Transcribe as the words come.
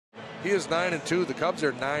He is 9-2. The Cubs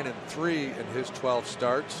are 9-3 in his 12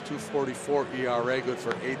 starts. 2.44 ERA, good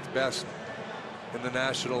for 8th best in the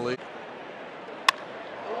National League.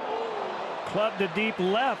 Club to deep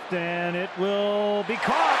left, and it will be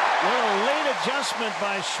caught. Little late adjustment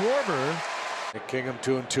by Schwarber. And Kingham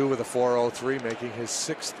 2-2 with a 4.03, making his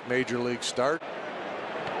 6th major league start.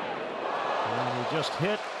 And he just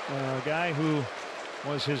hit a guy who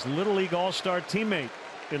was his Little League All-Star teammate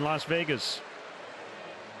in Las Vegas.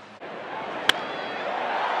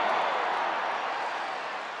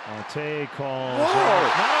 Marte calls.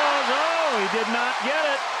 No, he did not get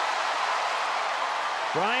it.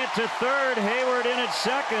 Bryant to third, Hayward in at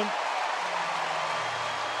second.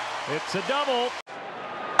 It's a double.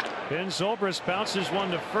 Ben Zobrist bounces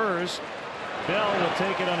one to first. Bell will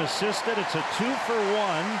take it unassisted. It's a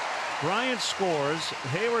 2-for-1. Bryant scores.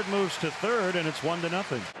 Hayward moves to third, and it's 1-0.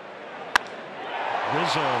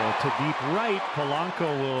 Rizzo to deep right.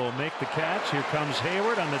 Polanco will make the catch. Here comes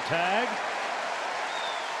Hayward on the tag.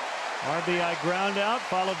 RBI ground out,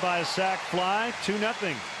 followed by a sac fly.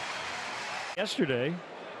 2-0. Yesterday,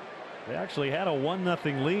 they actually had a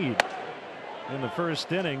 1-0 lead in the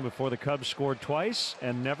first inning before the Cubs scored twice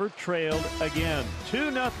and never trailed again.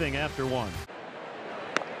 2-0 after one.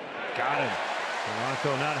 Got him.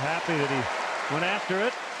 Polanco not happy that he went after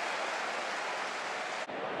it.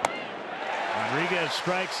 Rodriguez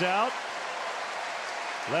strikes out.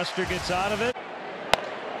 Lester gets out of it.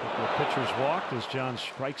 The pitchers walked as John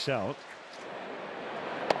strikes out.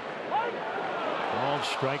 Called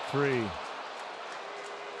strike 3.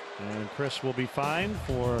 And Chris will be fined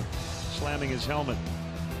for slamming his helmet.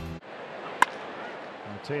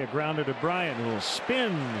 Marte a grounder to Bryant, who will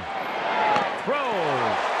spin, throw,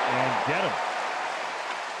 and get him.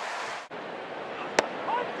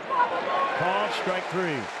 Called strike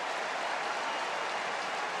 3.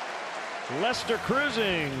 Lester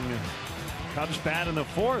cruising. Cubs bat in the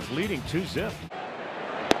 4th, leading 2-0.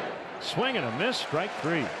 Swing and a miss, strike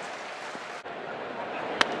 3.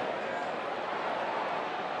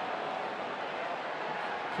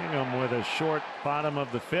 Kingham with a short bottom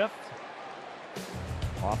of the 5th.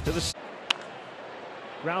 Off to the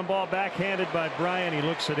ground ball backhanded by Bryant. He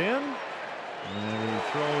looks it in, and he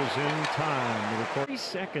throws in time. The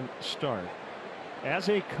 42nd start as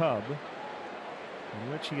a Cub,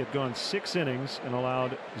 in which he had gone 6 innings and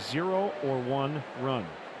allowed 0 or 1 run.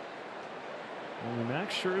 Only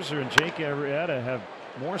Max Scherzer and Jake Arrieta have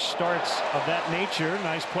more starts of that nature.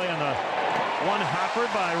 Nice play on the one hopper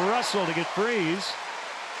by Russell to get Freeze.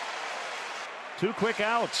 2 quick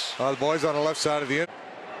outs. The boys on the left side of the inning.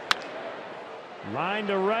 Line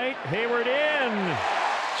to right. Hayward in.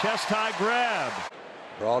 Chest high grab.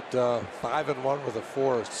 Brought 5-1 with a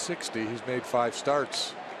 4.60. He's made 5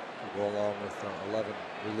 starts. Go along with 11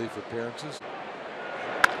 relief appearances.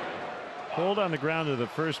 Pulled on the ground to the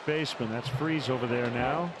first baseman. That's Freeze over there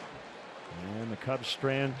now. And the Cubs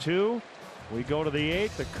strand 2. We go to the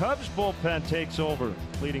 8th. The Cubs bullpen takes over,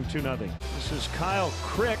 leading 2-0. This is Kyle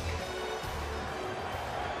Crick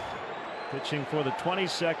pitching for the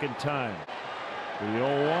 22nd time. The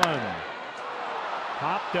 0-1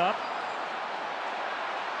 popped up.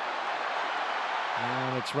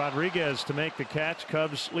 And it's Rodriguez to make the catch.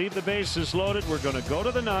 Cubs leave the bases loaded. We're going to go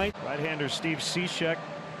to the 9th. Right-hander Steve Cishek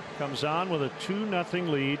comes on with a 2-0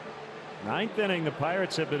 lead. 9th inning, the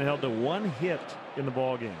Pirates have been held to 1 hit in the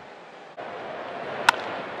ballgame.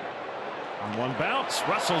 On one bounce,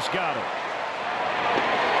 Russell's got it.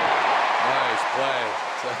 Nice play.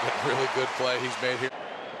 Second really good play he's made here.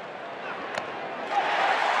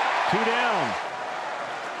 2 down.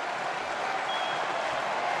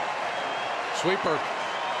 Sweeper.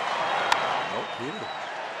 Oh, Peter.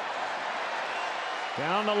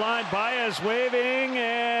 Down the line, Baez waving,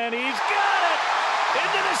 and he's got it!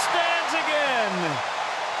 Into the stands again!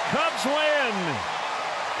 Cubs win!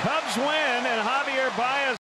 Cubs win, and Javier Baez